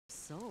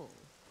Soul.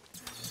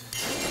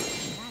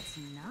 That's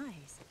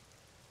nice.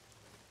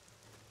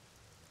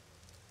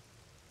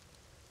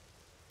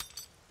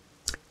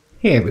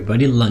 Hey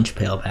everybody,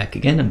 LunchPail back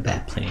again. I'm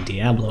back playing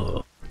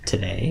Diablo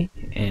today,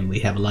 and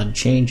we have a lot of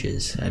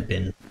changes. I've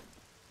been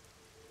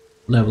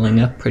leveling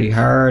up pretty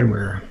hard.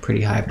 We're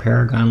pretty high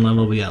Paragon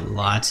level. We got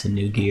lots of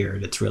new gear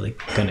that's really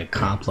going to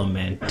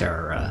complement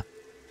our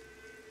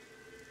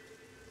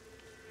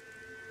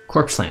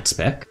corpse plant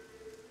spec.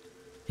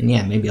 And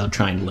yeah, maybe I'll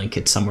try and link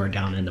it somewhere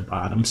down in the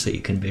bottom so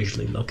you can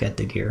visually look at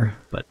the gear.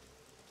 But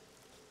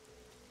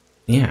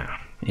yeah,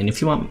 and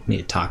if you want me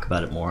to talk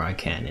about it more, I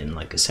can in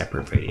like a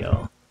separate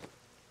video.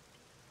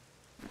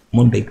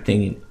 One big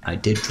thing, I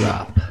did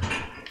drop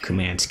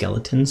command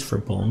skeletons for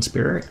Bone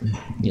Spirit.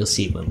 You'll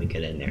see when we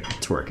get in there.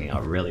 It's working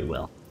out really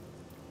well.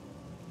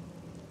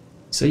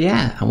 So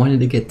yeah, I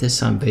wanted to get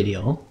this on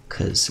video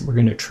because we're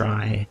going to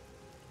try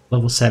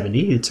level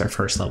 70. It's our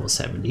first level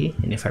 70.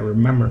 And if I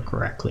remember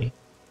correctly,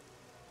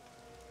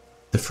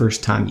 the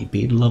first time you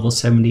beat a level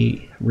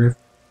 70 rift,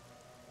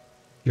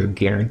 you're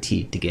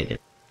guaranteed to get a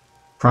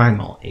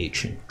primal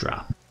ancient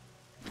drop.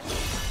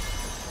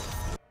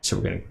 So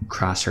we're going to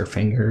cross our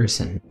fingers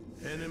and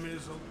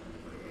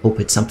hope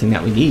it's something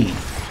that we need.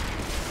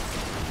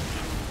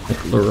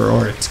 Like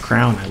Luror's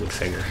crown, I would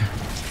figure.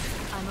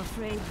 I'm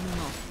afraid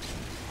not.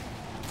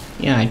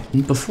 Yeah,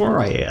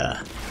 before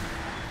I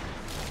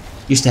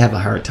used to have a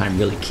hard time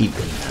really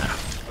keeping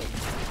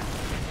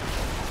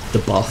the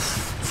buff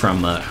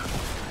from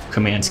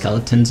command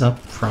skeletons up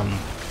from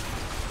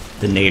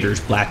the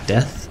Nader's Black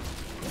Death.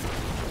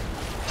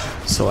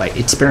 So I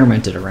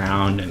experimented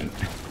around and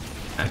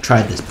I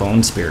tried this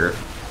Bone Spirit.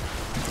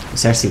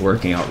 It's actually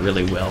working out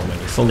really well. When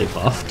you're fully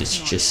buffed, it's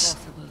just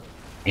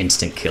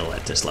instant kill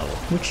at this level,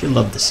 which you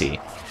love to see.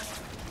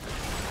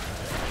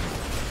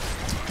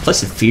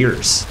 Plus it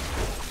fears,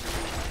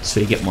 so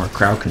you get more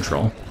crowd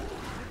control.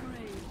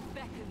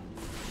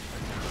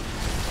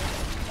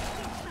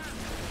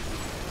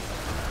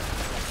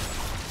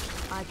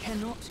 I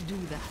cannot do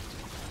that.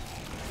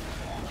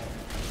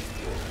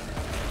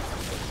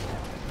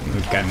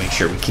 We've got to make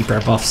sure we keep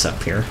our buffs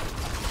up here.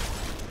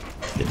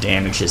 The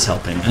damage is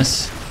helping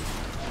us.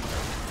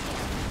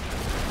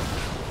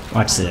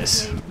 Watch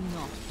this.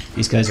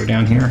 These guys are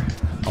down here.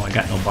 Oh, I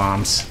got no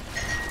bombs.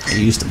 I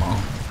used them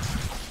all.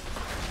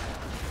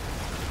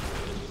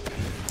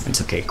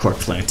 It's okay,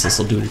 corpse lances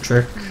will do the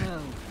trick.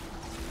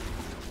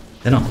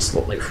 That almost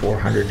looked like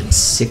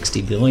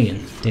 460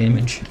 billion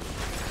damage.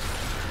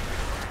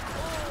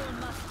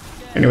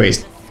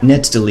 Anyways,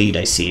 Ned's delete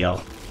I see.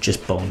 I'll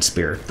just Bone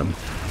Spirit them.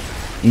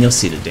 And you'll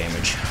see the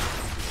damage.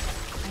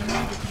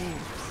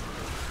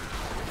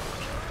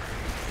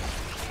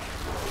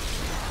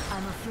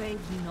 I'm afraid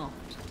not.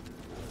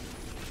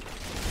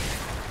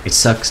 It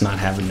sucks not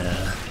having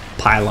the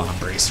pylon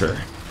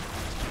bracer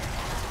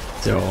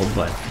though,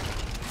 but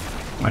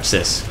watch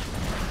this.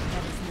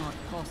 That is not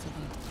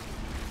possible.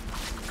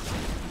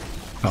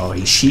 Oh,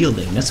 he's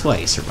shielding. That's why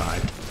he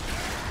survived.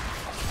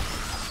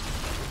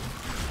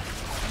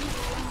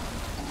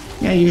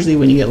 Yeah, usually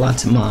when you get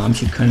lots of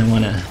mobs, you kind of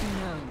want to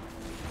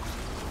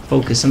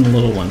focus on the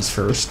little ones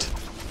first.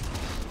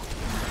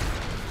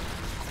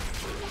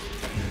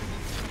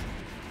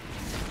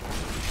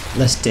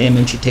 Less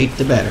damage you take,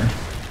 the better.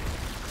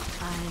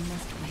 I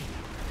must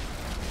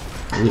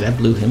wait. Ooh, that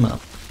blew him up.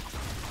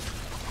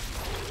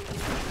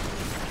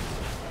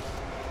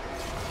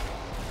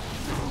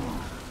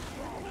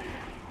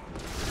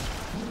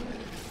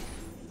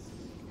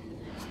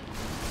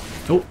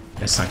 Oh,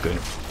 that's not good.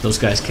 Those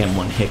guys can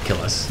one-hit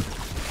kill us.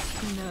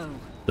 No.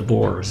 The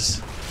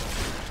boars.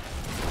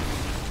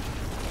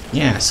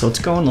 Yeah, so it's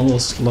going a little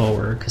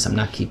slower because I'm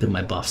not keeping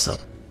my buffs up.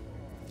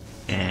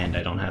 And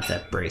I don't have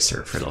that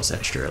bracer for those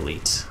extra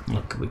elites.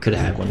 Look, we could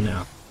have had one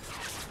now.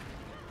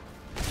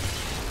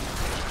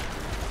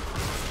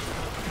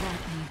 That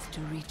needs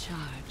to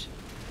recharge.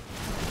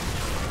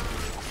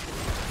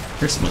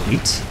 Here's some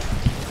elites.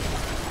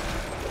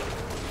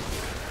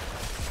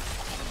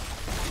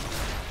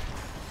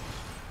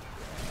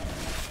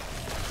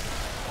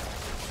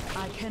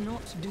 I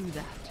cannot do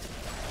that.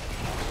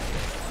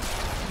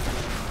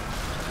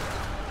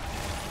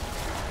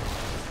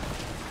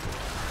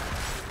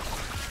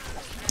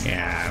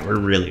 Yeah, we're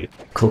really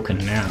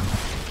cooking now.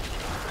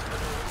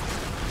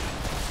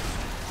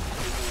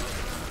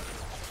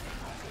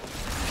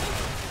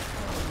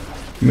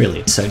 I'm really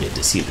excited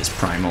to see this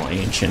primal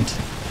ancient.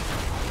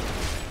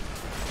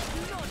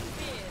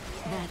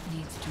 That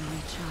needs to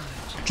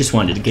recharge. Just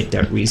wanted to get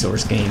that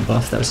resource gain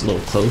buff. That was a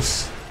little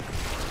close.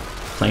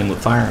 Playing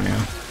with fire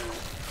now.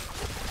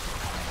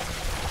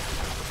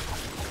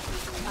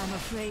 I'm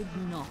afraid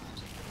not.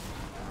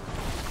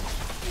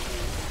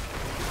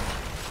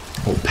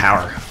 Oh,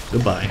 power.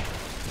 Goodbye.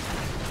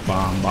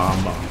 Bomb,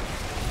 bomb, bomb.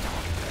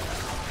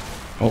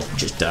 Oh,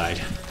 just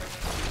died.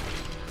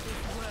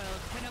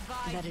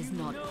 That is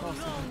not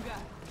possible.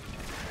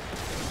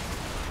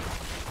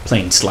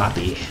 Playing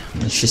sloppy.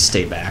 Let's just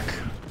stay back.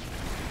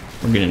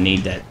 We're gonna need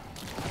that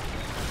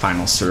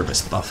final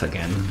service buff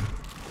again.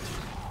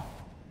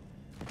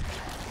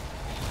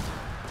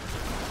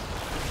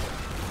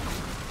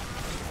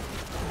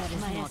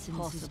 not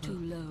possible. Too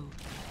low.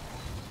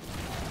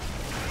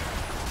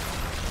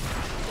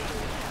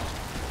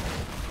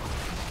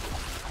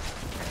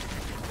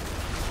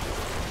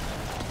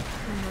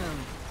 No.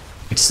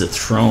 It's the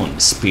throne.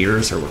 The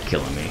spears are what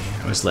killing me.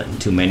 I was letting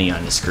too many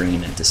on the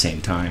screen at the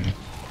same time. Give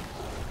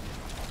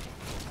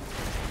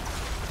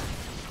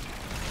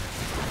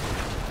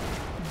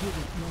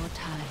it more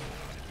time.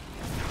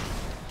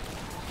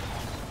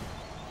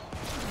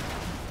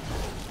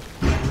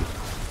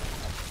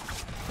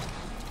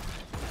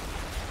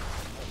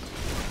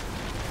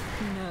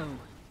 No.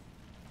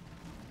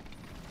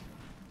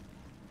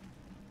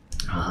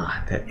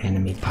 Ah, that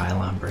enemy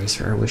pylon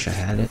bracer. I wish I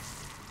had it.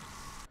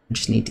 I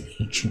just need the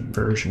ancient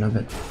version of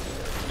it.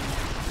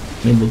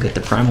 Maybe we'll get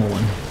the primal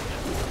one.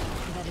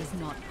 That is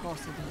not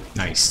possible.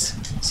 Nice.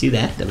 See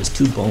that? That was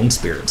 2 bone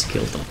spirits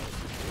killed them.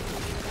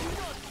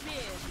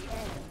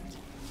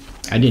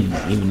 I didn't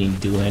even need to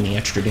do any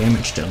extra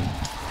damage to them.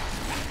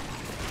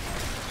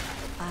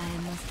 I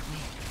must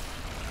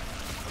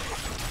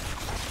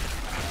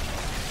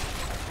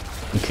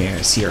wait. Okay,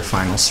 I see our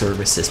final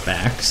service is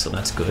back, so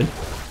that's good.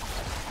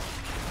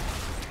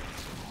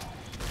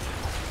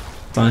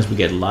 As long as we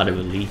get a lot of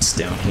elites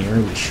down here,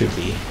 we should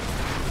be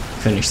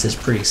finish this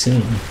pretty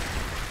soon.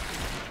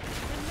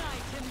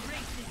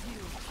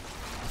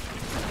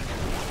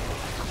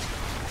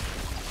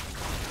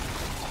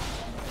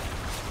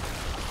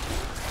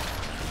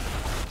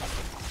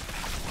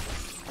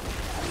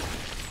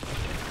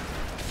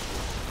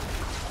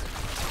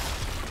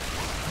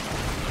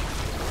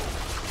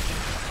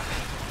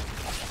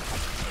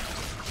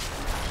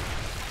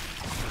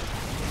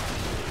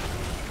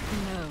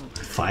 No.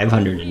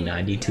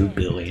 592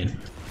 billion.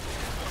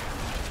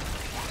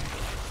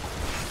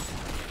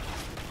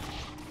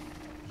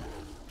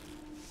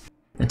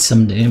 That's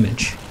some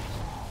damage.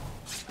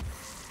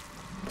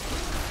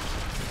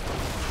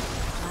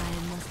 I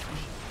must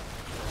wait.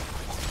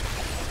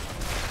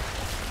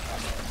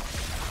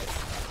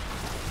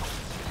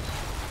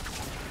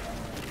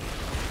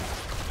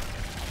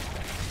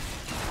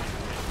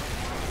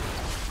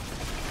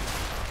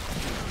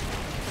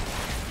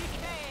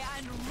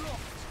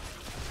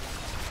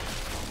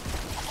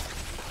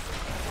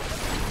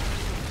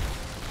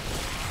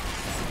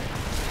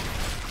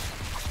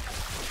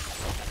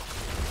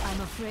 I'm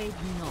afraid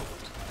not.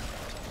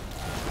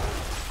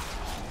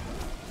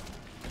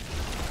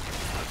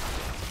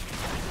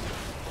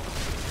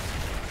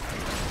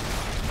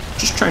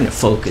 Just trying to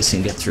focus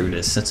and get through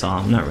this, that's all.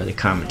 I'm not really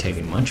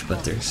commentating much,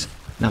 but there's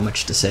not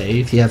much to say.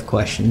 If you have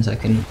questions, I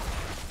can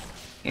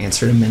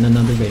answer them in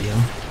another video.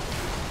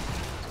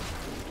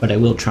 But I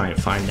will try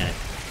and find that.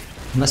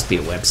 There must be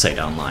a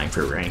website online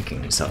for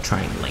rankings. I'll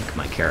try and link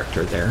my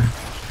character there.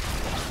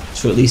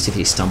 So at least if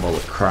you stumble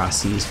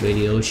across these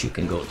videos, you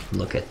can go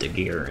look at the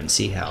gear and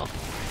see how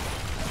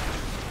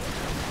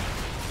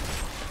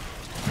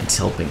it's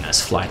helping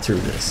us fly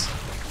through this.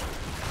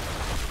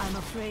 I'm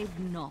afraid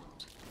not.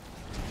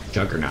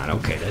 Juggernaut,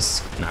 okay,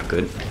 that's not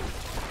good.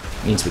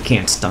 Means we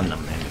can't stun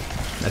them, and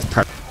that's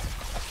part.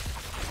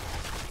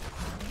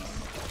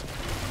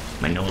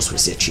 My nose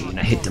was itchy and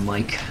I hit the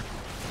mic.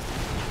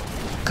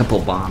 A couple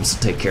bombs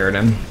will take care of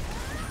them.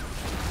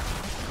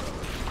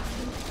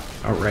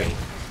 Alright.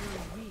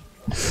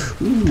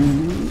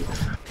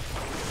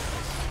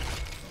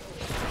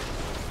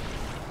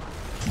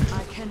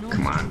 I cannot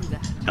Come on. do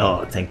that.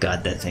 Oh, thank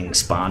God that thing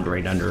spawned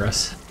right under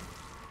us.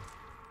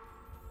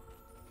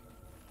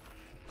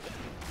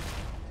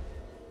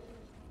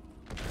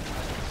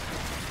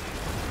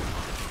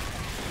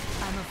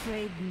 I'm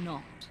afraid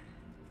not.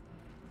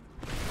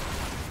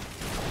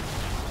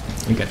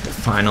 We got the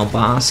final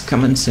boss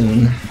coming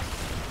soon.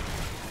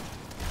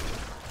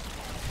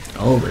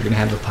 Oh, we're gonna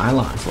have a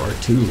pylon for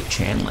it too,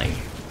 channeling.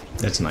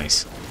 That's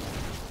nice.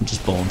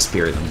 Just bone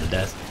spear them to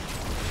death.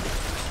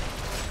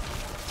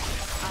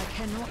 I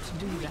cannot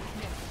do that.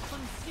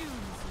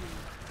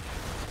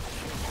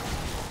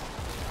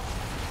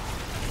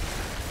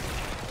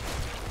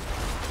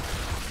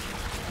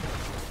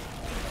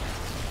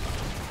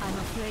 I'm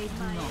afraid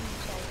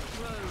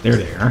not. There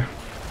they are.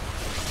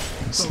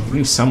 So we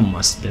knew some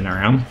must have been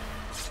around.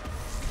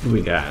 What do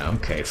we got?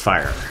 Okay,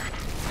 fire.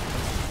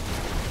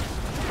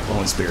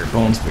 Bone spear,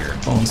 bone spear,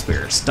 bone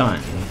spear,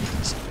 stun.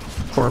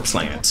 Corpse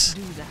lance.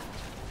 Do that.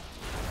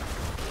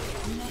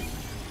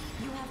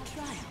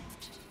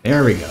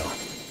 There we go.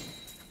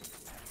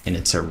 And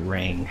it's a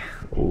ring.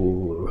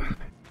 Ooh.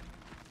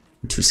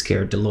 I'm too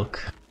scared to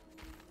look.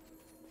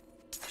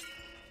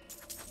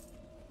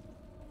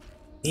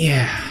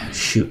 Yeah,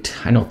 shoot.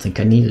 I don't think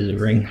I needed a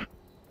ring.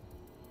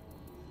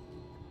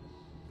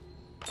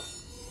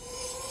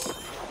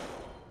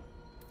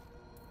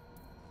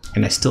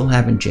 And I still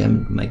haven't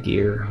gemmed my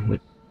gear.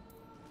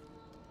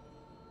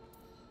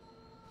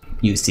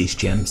 Use these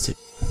gems to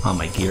on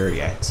my gear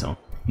yet, so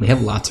we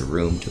have lots of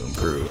room to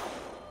improve.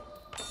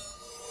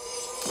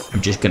 I'm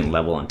just gonna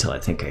level until I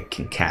think I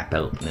can cap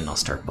out, and then I'll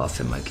start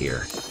buffing my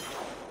gear.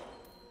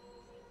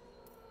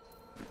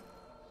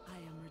 I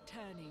am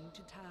returning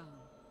to town.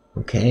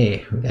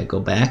 Okay, we gotta go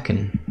back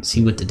and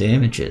see what the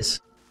damage is.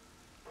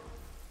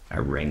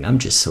 a ring. I'm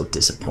just so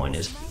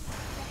disappointed.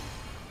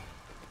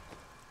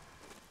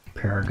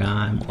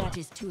 Paragon. We'll That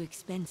is too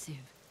expensive.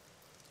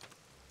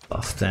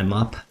 buff them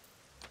up.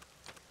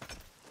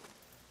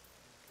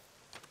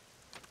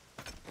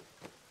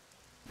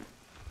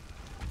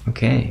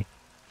 Okay.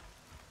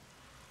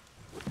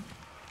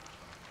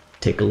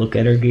 Take a look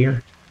at her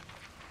gear.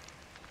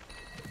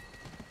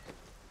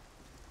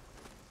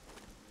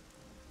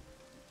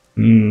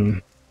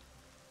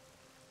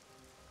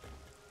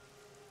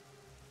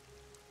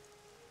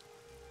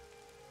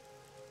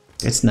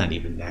 It's not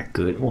even that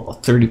good. Well,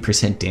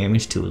 30%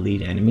 damage to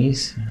elite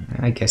enemies?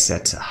 I guess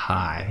that's a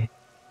high.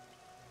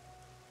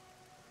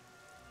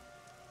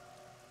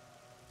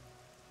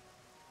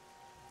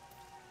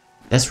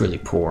 That's really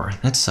poor.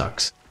 That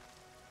sucks.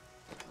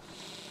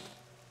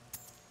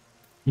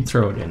 You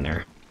throw it in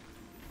there.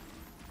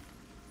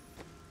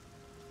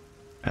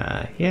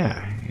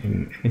 Yeah.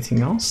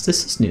 Anything else?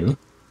 This is new.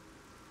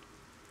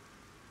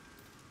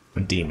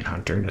 A demon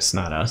hunter. That's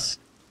not us.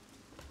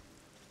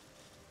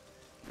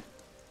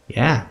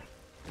 Yeah.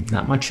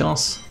 Not much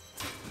else.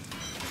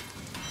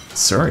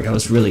 Sorry, I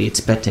was really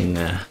expecting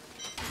a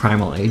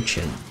primal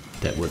agent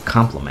that would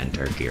complement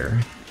our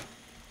gear.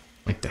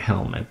 Like the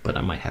helmet, but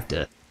I might have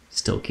to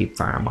still keep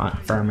farming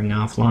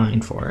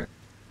offline for it.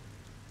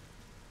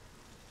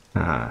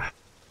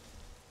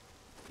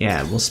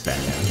 Yeah, we'll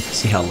spend it.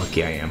 See how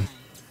lucky I am.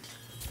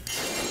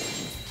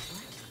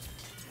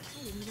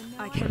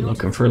 We're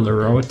looking for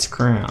Leroy's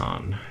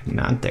crown.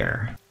 Not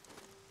there.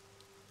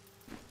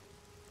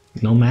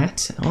 No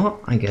mats? Oh,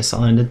 I guess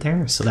I'll end it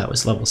there. So that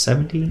was level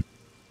 70.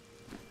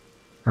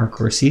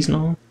 Hardcore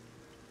seasonal.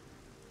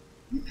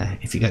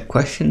 If you got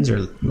questions,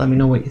 or let me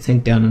know what you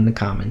think down in the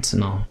comments,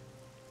 and I'll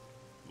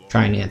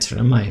try and answer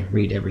them. I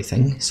read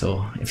everything.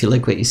 So if you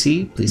like what you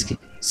see, please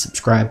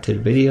subscribe to the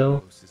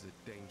video.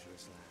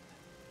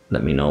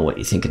 Let me know what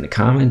you think in the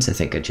comments. I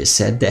think I just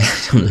said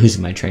that. I'm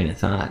losing my train of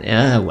thought.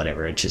 Yeah,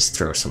 whatever. Just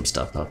throw some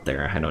stuff up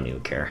there. I don't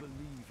even care.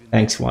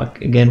 Thanks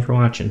again for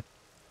watching.